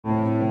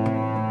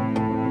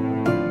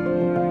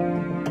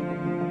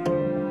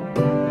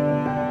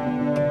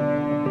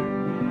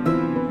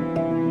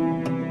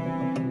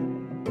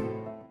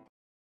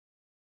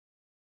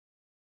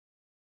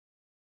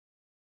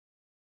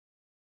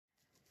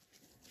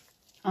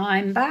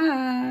I'm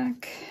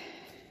back,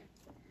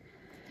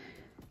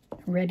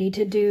 ready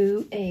to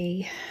do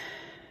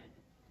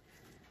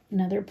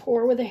another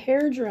pour with a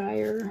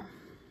hairdryer.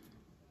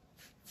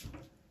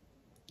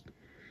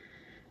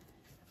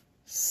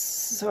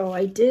 So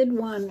I did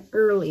one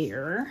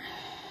earlier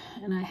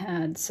and I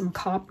had some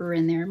copper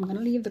in there. I'm going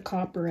to leave the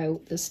copper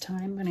out this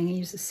time. I'm going to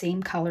use the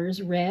same colors: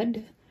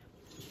 red,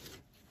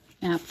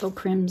 apple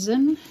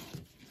crimson,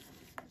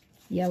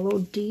 yellow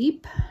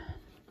deep,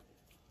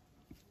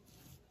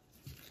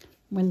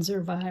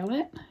 Windsor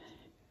violet,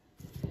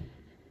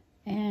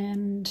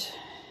 and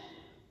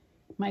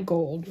my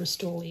gold,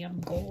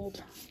 Rust-Oleum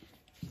gold.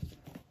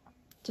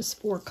 Just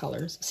 4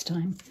 colors this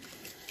time.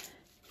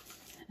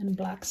 And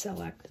black cell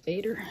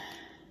activator.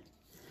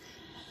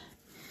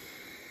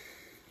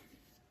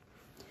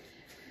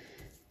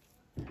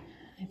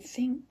 I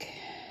think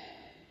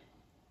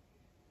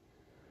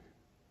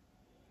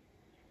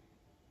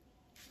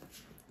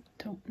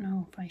don't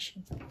know if I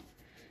should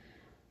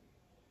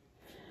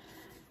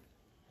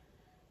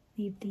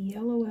leave the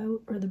yellow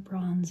out or the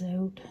bronze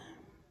out.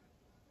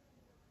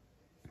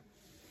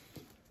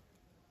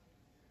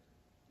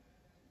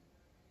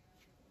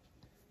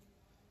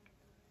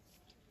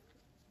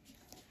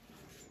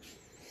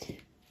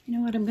 You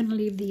know what, I'm going to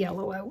leave the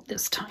yellow out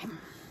this time.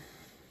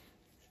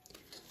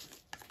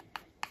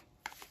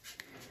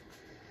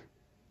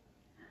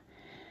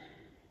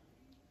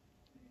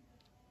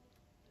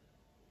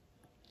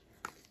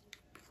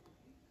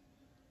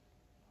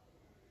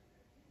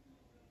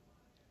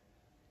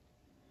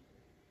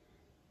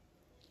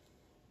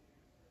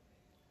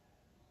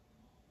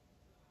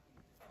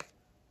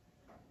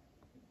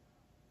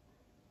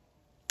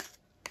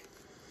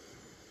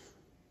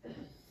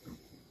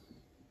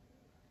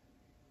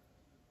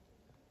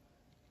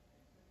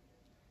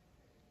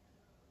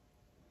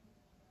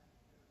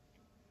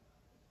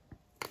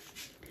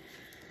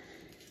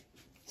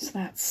 So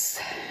that's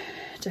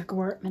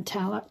Decor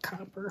metallic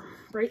copper,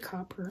 bright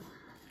copper.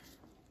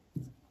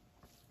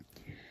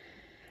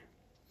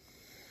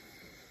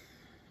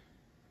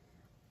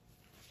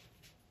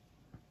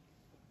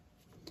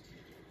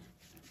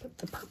 Put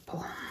the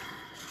purple.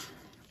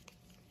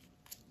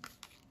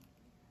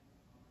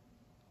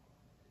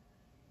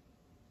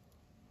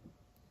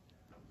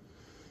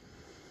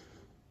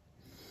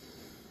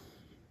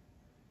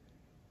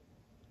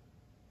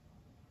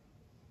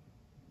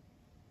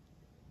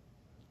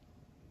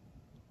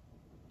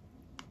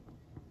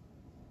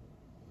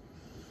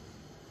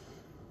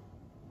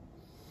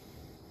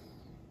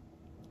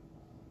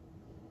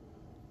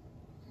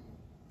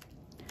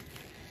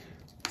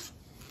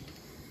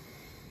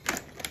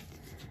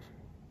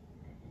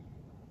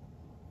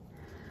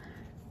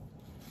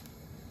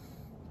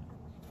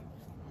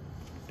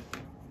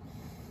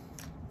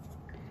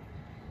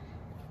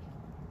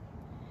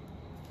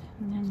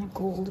 And then the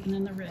gold and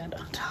then the red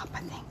on top, I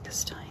think,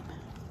 this time.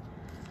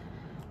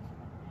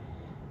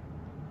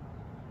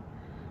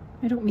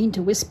 I don't mean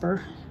to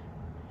whisper.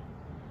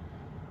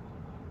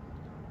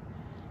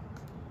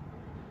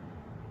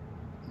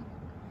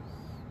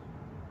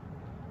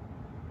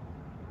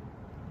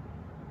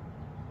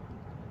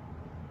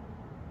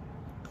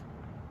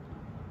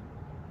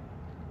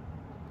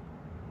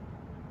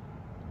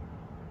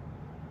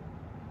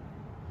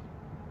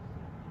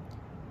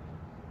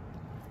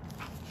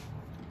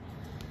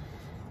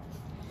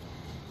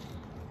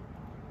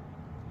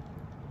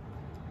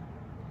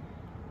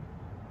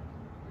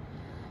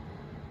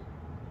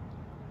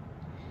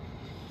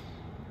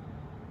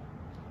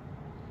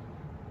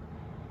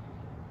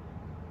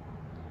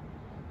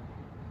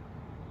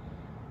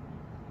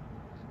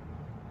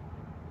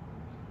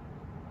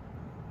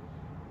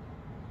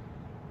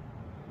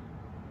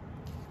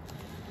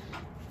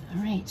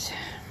 All right.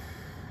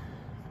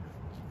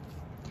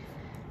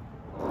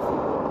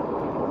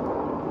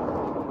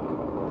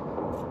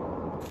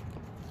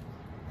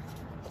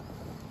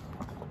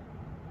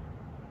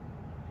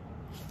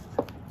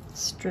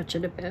 Stretch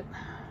it a bit.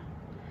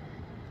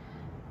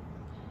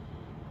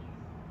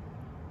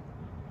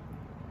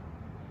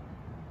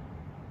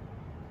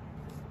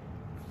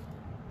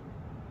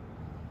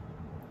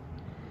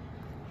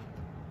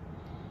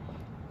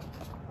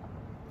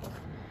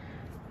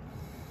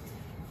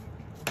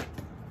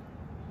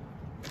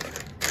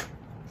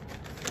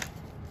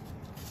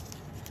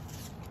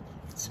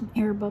 Some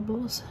air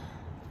bubbles.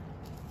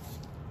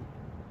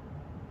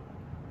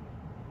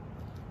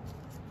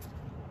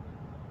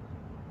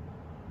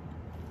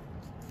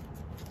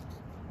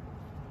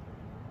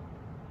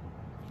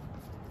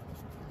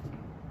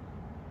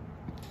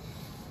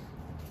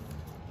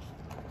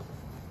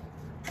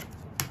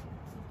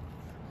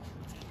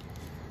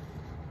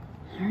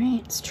 All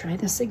right, let's try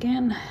this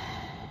again.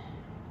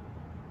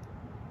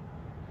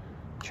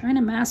 I'm trying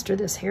to master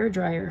this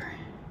hairdryer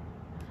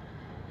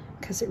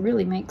because it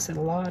really makes a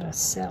lot of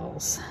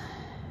cells.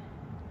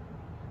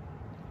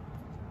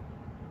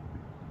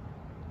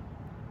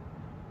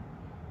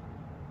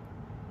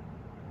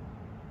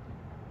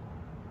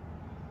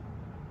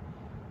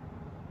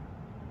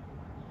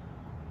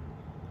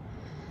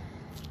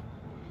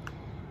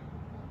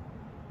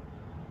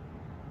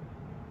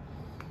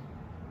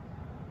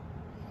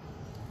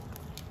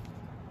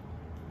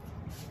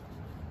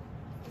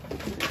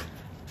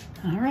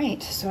 All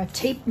right, so I've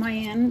taped my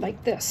end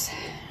like this.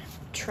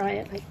 Try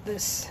it like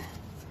this.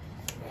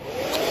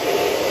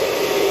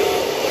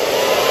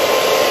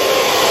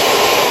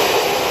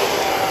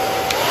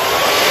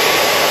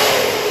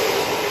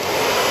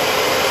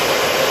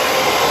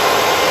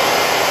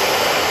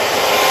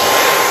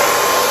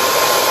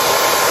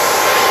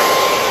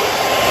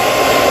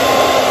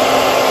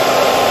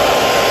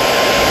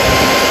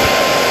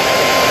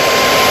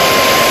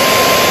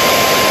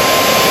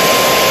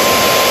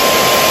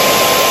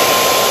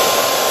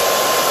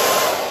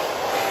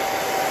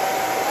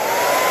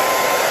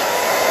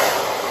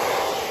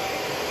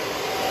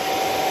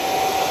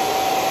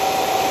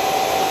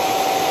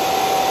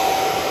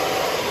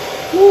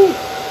 Woo.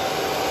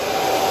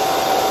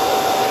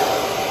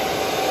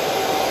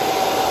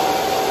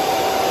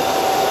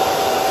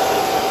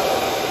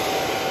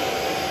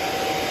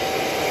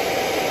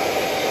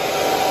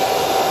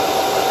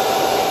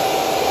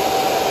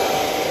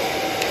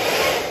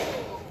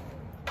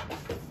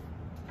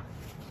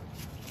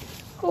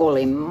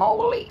 Holy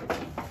moly.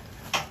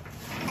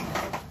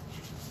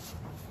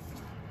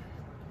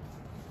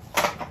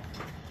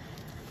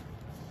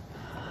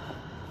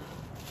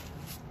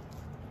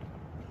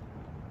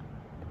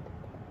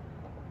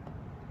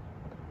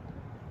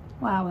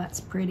 Wow, that's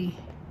pretty.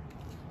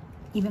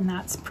 Even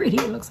that's pretty.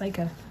 It looks like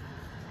a...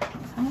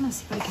 I'm gonna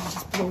see if I can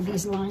just blow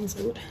these lines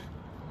out.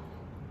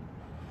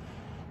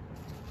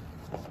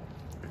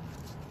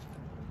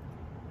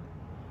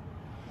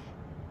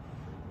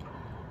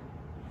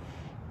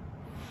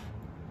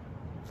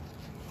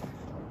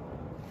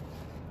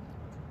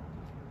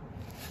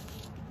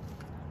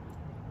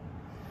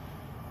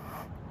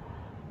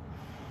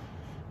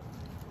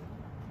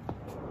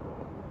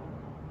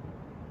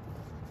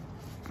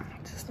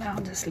 I'll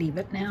just leave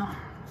it now.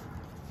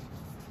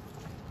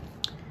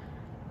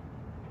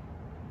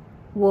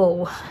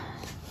 Whoa.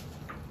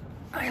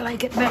 I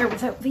like it better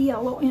without the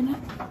yellow in it.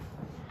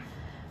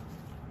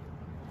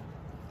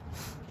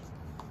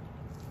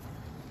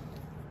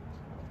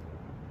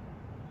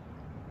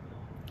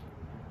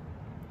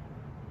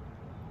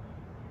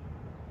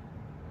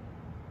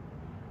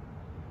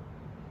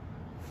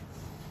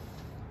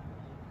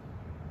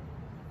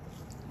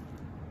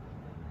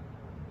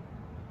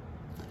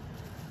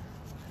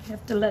 I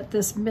have to let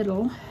this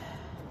middle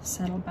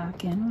settle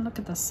back in. Look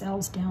at the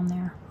cells down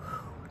there.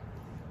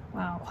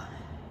 Wow.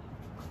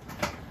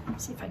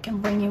 Let's see if I can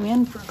bring you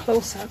in for a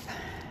close-up.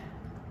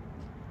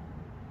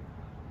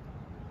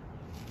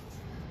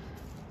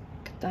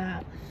 Look at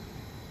that.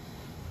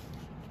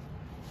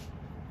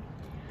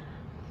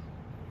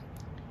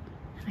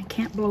 I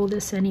can't blow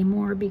this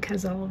anymore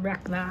because I'll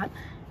wreck that.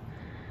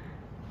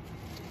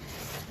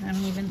 I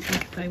don't even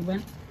think if I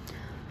went...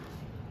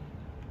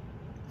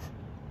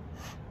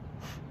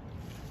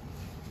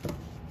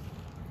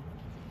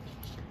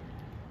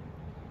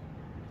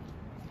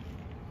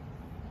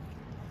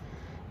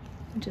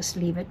 Just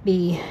leave it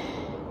be.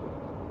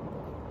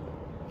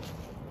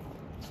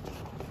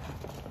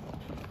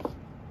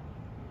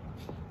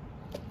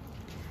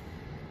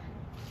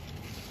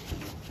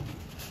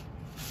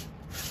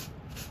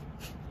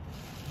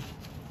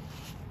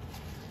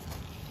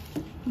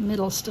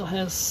 Middle still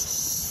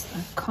has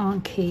a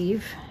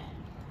concave.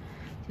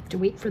 You have to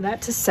wait for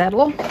that to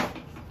settle.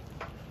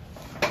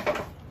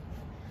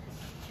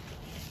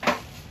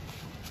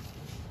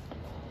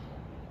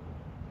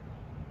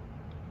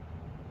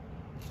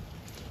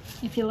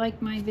 If you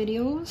like my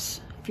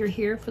videos, if you're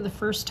here for the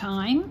first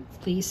time,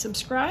 please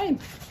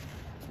subscribe.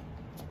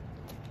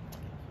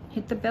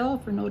 Hit the bell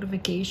for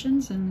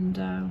notifications and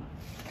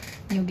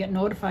you'll get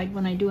notified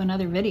when I do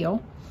another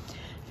video,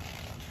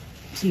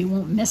 so you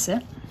won't miss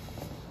it.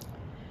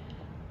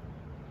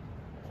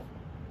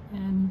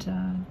 And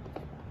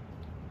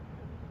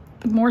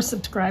the more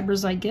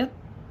subscribers I get,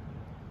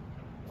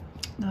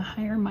 the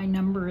higher my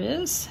number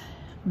is.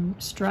 I'm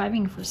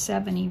striving for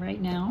 70 right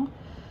now.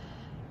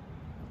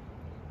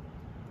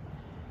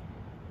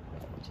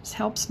 Just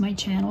helps my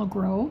channel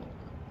grow.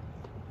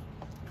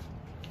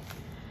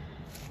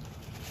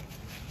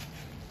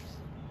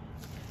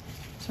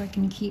 So I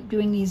can keep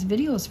doing these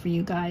videos for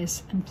you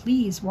guys. And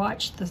please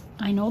watch the,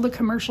 I know the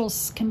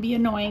commercials can be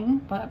annoying,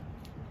 but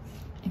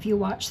if you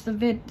watch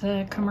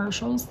the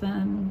commercials,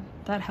 then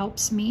that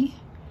helps me.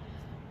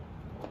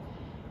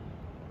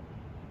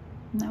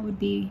 And that would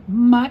be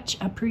much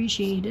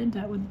appreciated.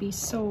 That would be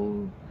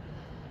so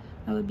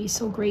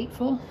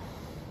grateful.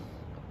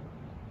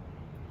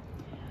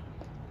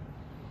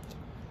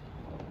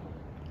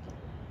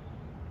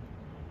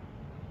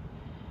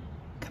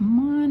 Come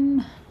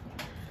on.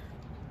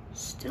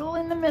 Still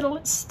in the middle,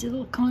 it's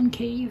still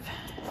concave.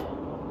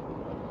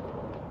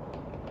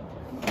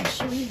 I'll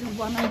show you the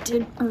one I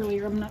did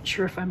earlier. I'm not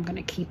sure if I'm going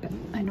to keep it.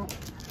 I don't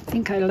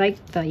think I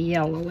like the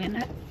yellow in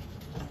it.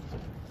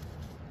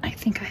 I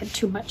think I had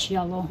too much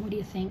yellow. What do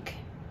you think?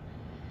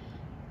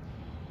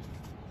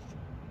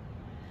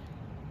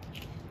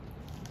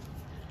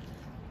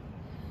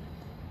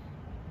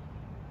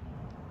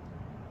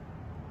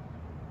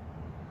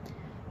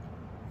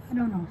 I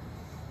don't know.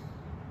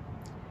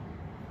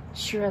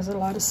 sure has a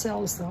lot of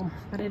cells though,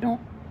 but I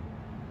don't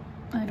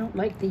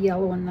like the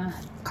yellow and the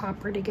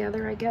copper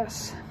together, I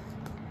guess.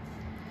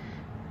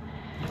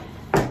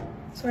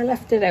 So I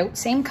left it out.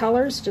 Same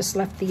colors, just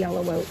left the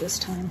yellow out this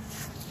time.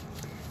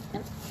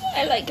 And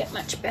I like it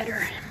much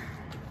better.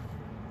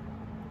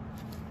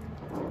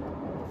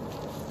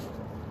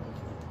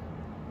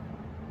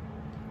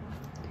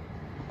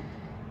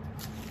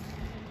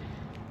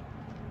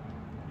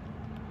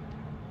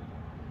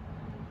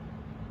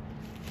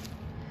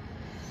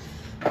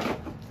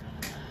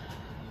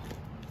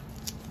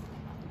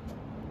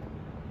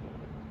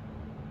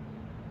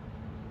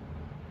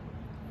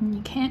 And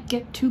you can't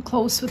get too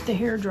close with the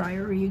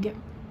hairdryer or you get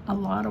a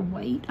lot of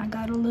white. I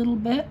got a little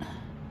bit.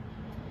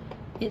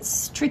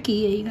 It's tricky,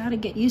 you gotta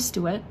get used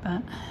to it,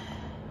 but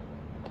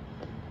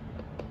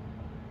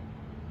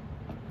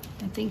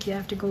I think you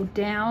have to go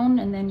down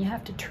and then you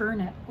have to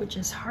turn it, which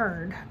is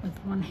hard with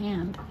one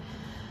hand.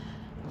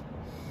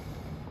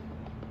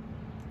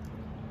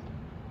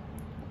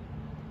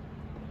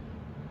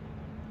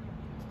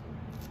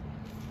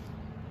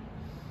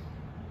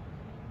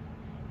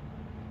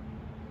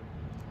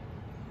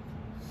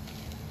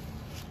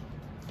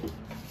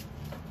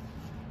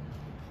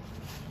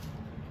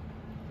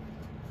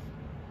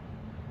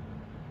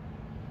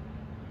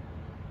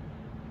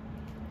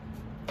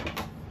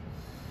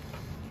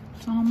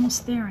 It's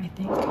almost there, I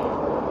think.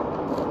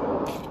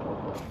 Oh,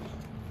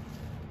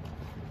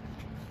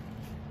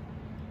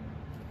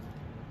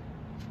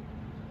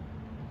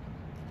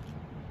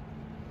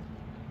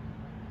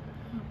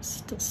 it's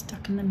still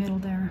stuck in the middle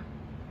there.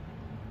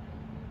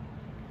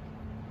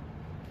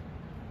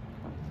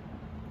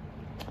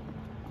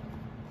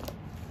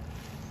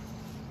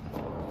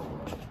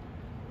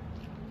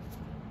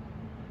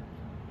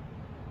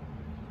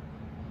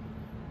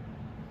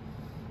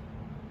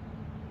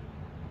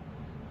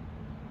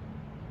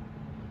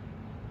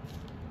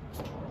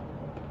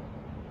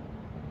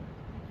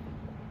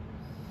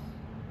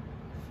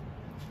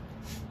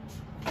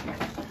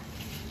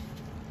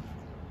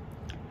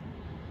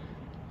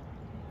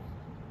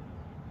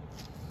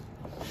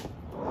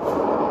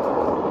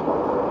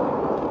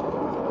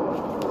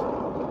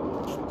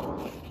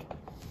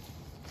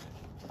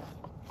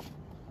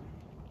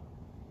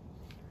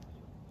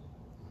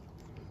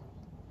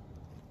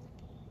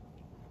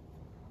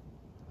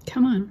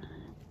 Come on.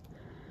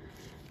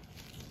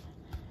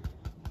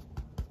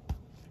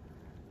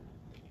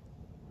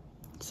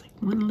 It's like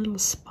one little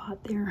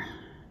spot there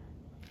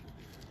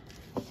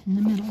in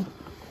the middle.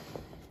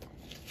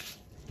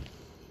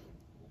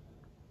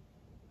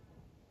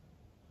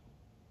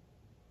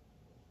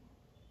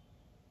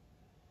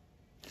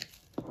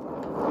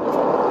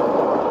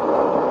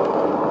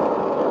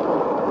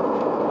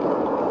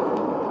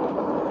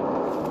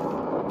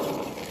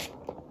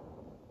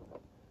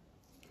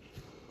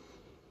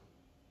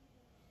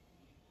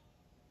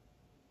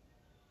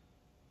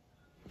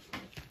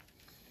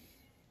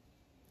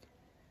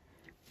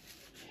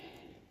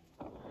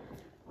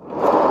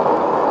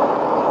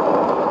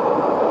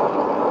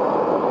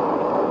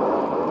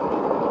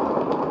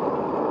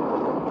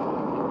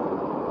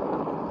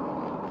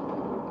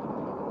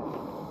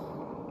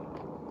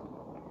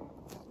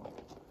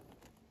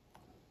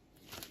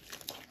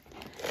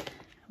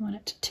 I want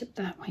it to tip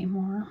that way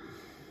more.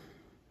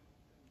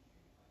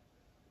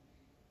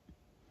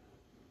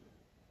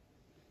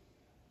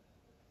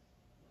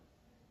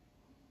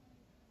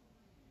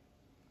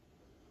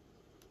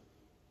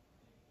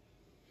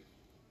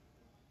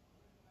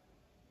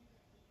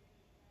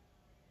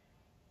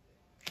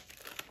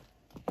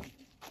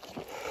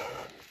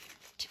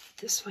 Tip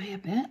it this way a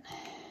bit.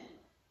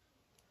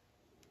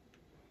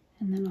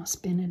 And then I'll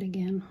spin it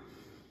again.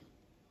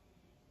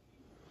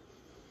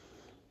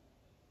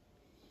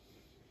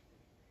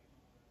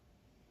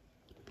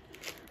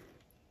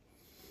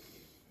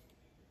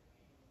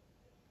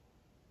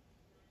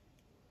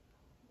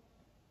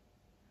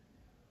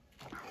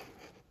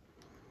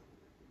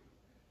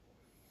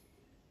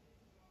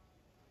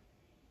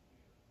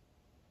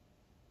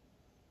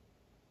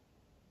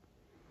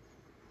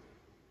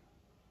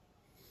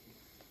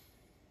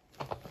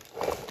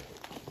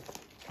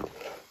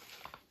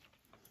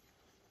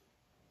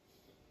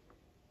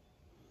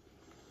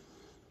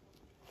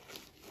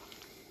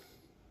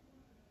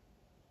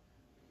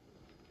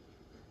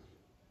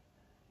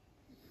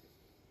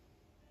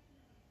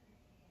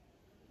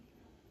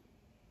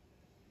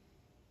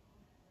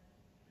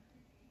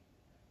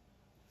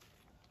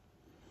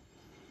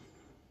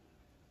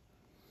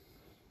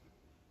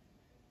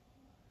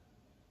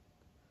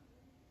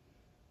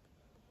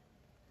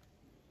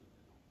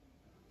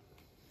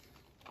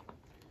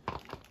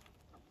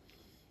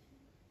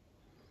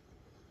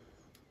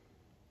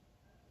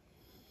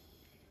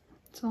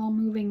 It's all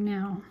moving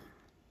now.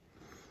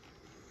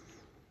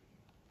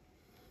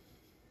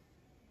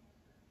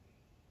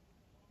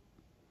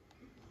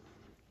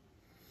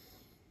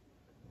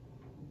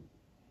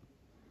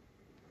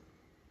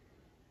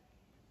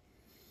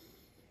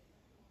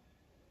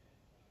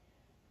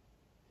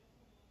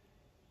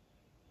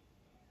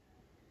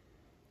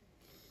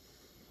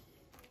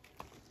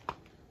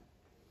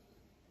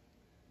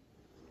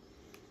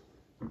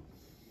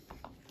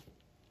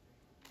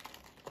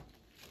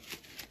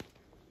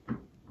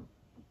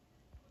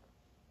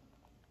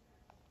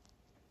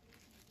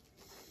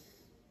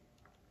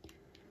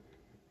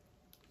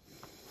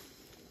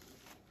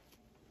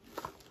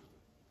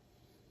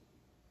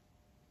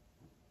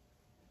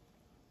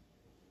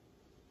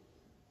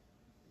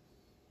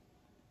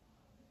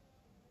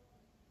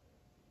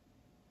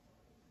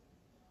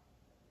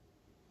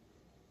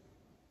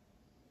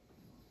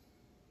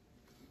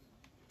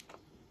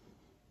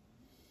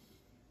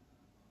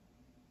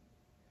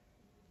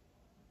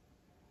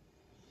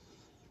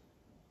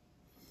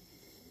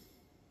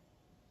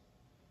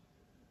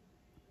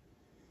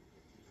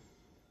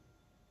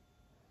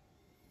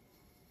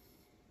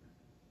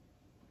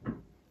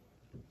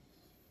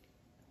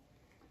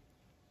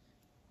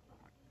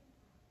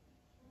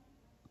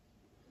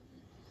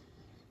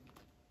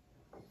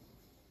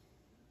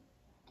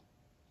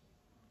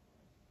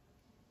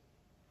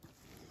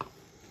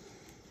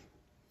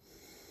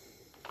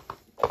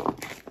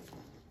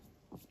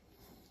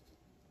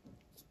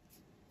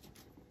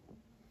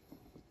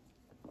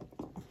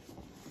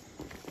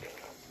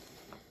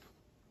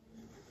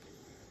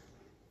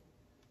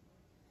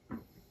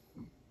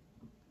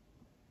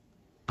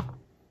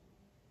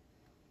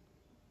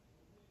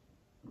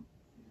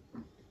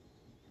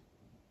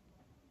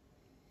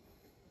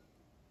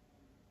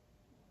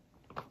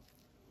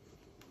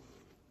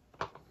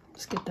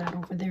 Let's get that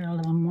over there a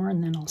little more,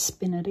 and then I'll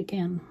spin it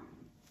again.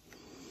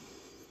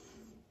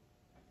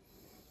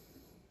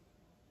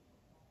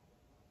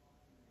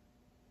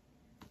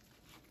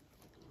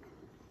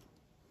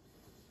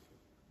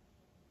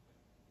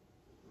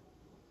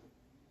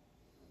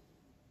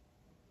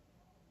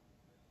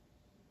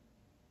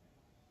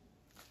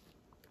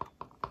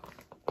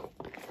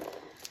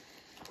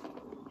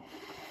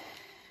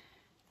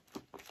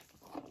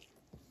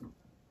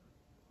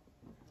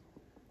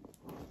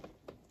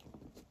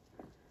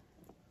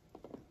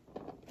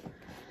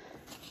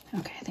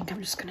 Okay, I think I'm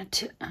just going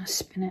to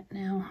spin it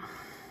now.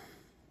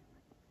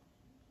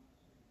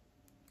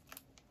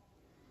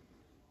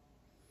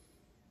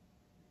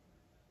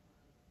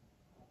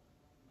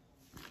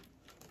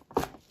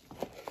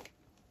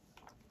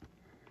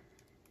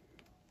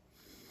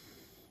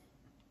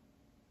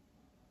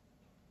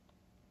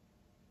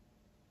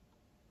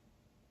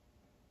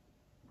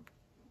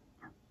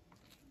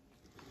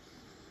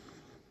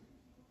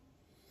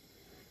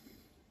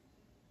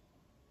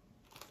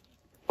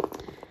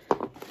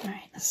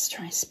 Let's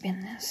try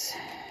spin this.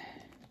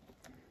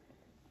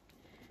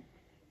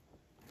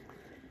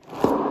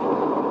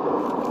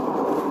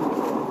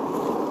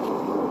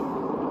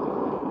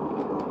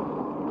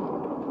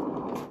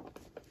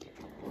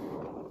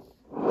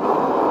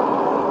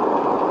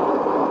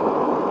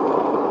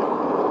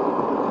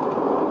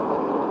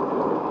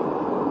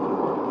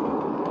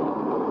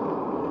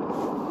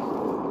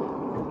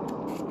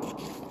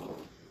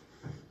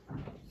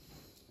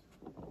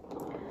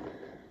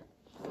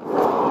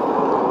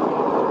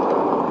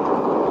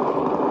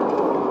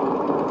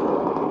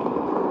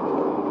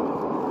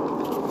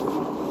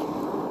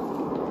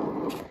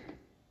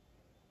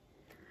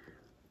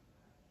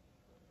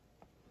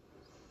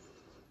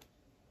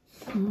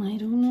 I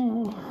don't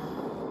know.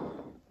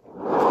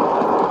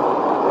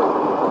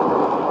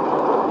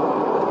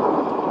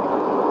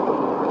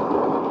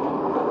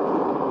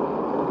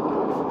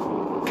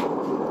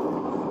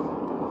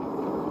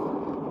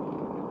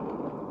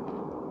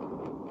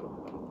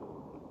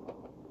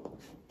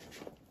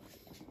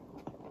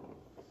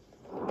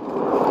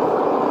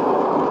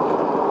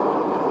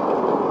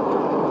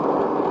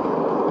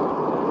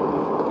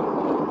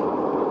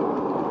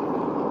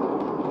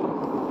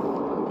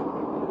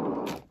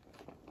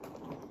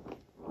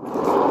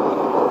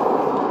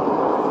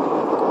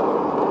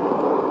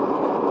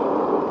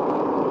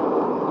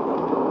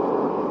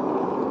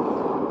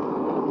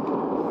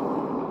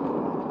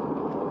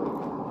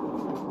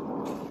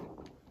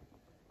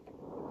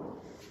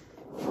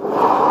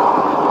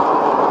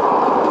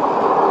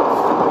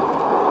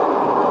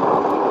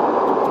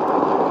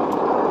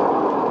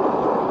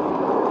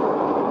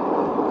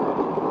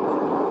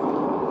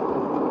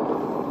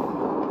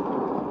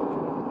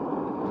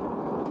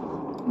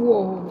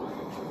 Whoa,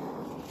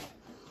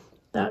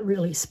 that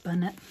really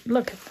spun it.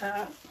 Look at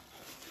that.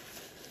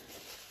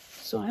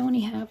 So I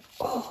only have,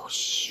 oh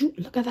shoot,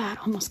 look at that,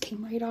 almost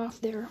came right off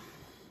there.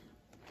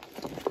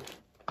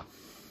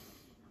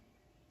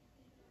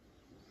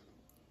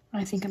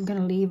 I think I'm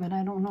gonna leave it,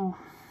 I don't know.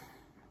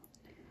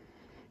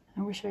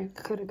 I wish I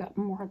could have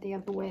gotten more the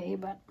other way,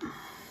 but.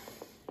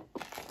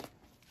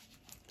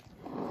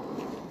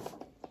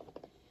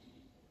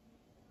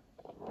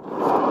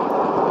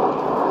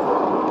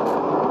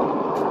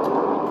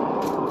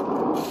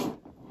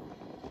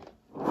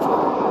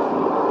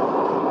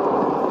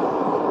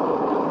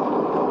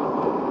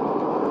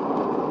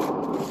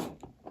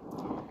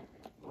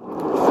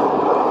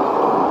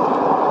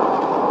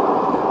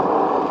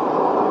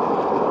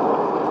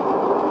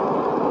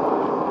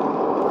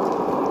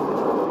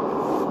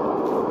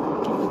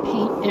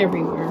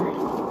 Everywhere.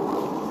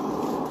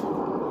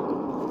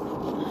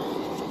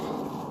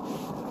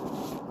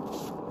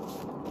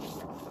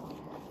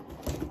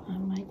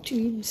 On my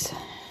tubes.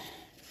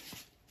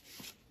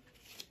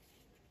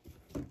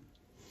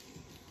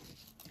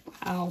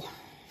 Wow.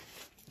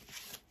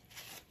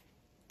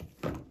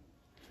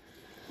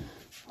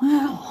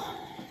 Wow.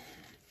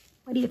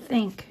 What do you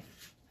think?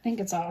 I think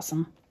it's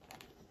awesome.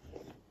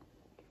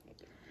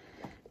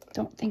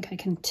 Don't think I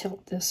can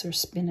tilt this or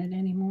spin it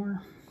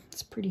anymore.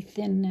 It's pretty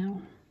thin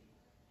now.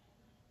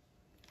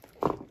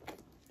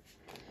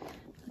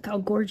 Look how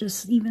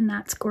gorgeous, even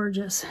that's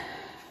gorgeous.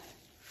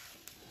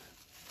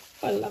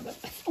 I love it.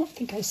 I don't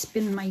think I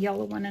spin my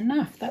yellow one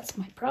enough. That's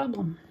my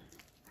problem.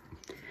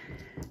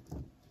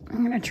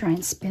 I'm gonna try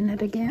and spin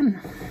it again.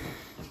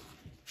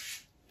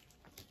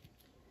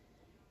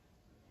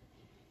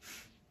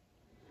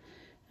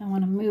 I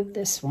wanna move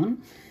this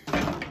one.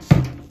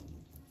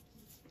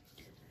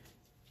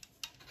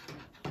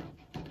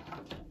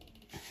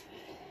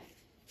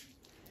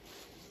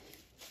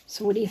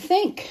 So what do you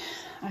think?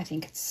 I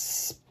think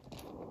it's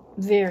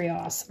very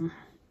awesome.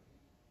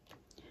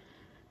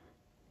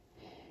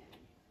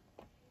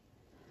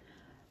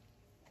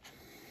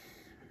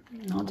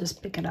 And I'll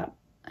just pick it up.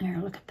 There,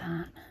 look at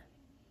that.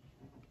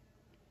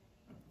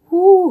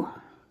 Woo!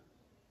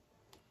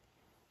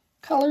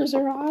 Colors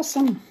are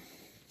awesome.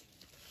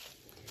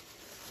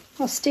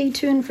 Well, stay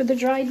tuned for the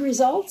dried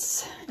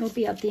results. It'll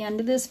be at the end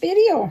of this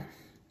video,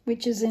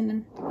 which is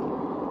in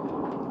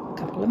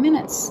couple of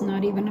minutes,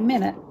 not even a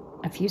minute,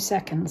 a few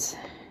seconds.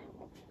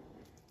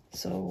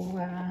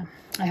 So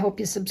I hope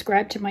you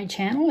subscribe to my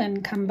channel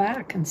and come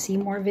back and see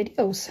more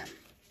videos.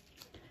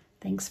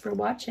 Thanks for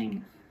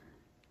watching.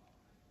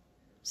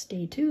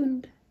 Stay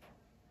tuned.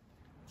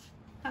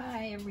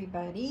 Hi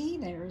everybody,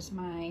 there's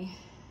my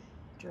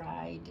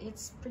dried.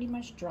 It's pretty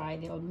much dry.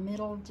 The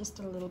middle just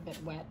a little bit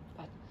wet,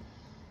 but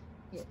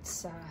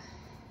it's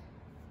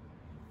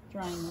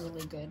drying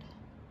really good.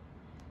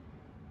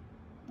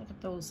 Look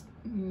at those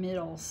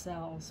middle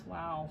cells.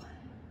 Wow.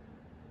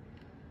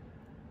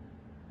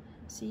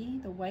 See,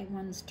 the white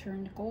ones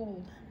turned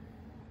gold.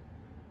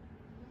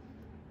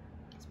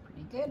 It's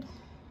pretty good.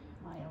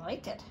 I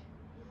like it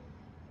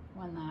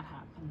when that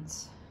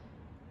happens.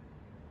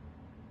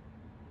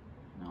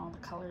 And all the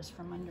colors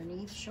from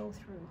underneath show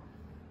through.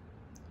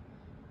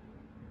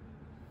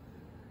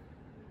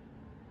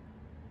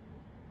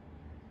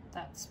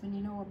 That's when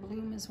you know a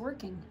bloom is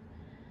working.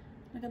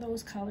 Look at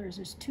those colors.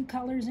 There's two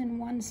colors in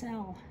one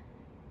cell.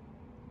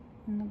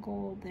 And the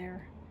gold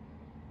there.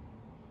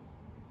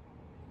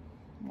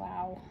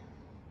 Wow.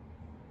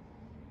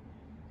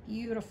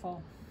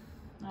 Beautiful.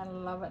 I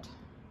love it.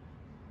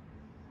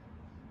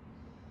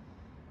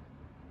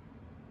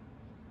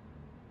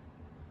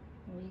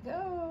 There you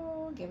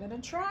go. Give it a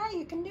try.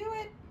 You can do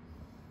it.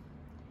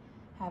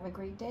 Have a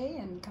great day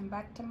and come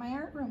back to my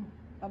art room.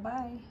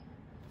 Bye-bye.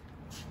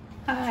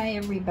 Hi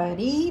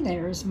everybody.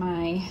 There's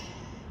my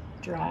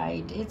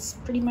dried. It's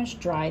pretty much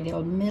dry.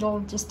 The middle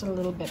just a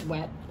little bit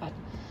wet, but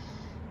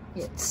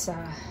it's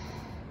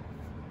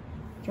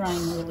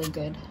drying really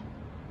good.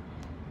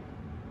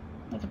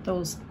 Look at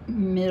those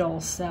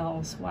middle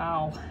cells.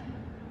 Wow.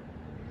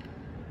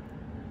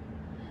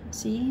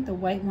 See, the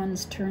white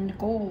ones turned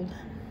gold.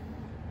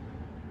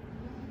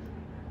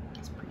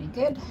 It's pretty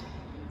good.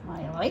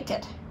 I like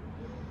it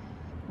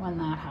when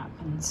that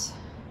happens.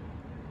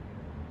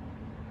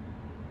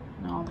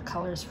 And all the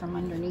colors from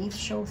underneath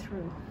show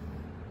through.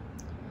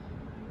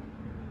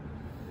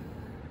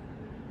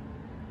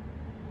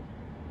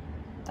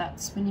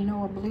 That's when you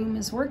know a bloom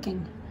is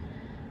working.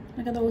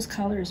 Look at those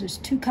colors. There's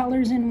two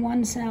colors in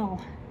one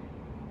cell.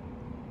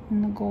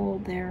 And the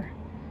gold there.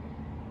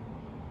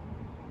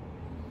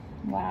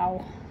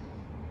 Wow.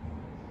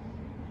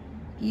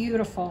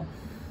 Beautiful.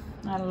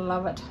 I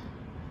love it.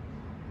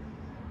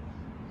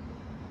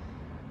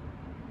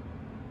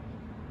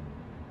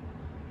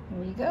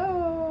 There you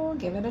go.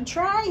 Give it a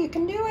try. You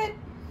can do it.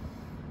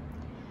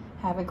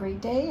 Have a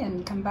great day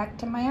and come back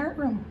to my art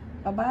room.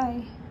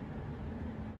 Bye-bye.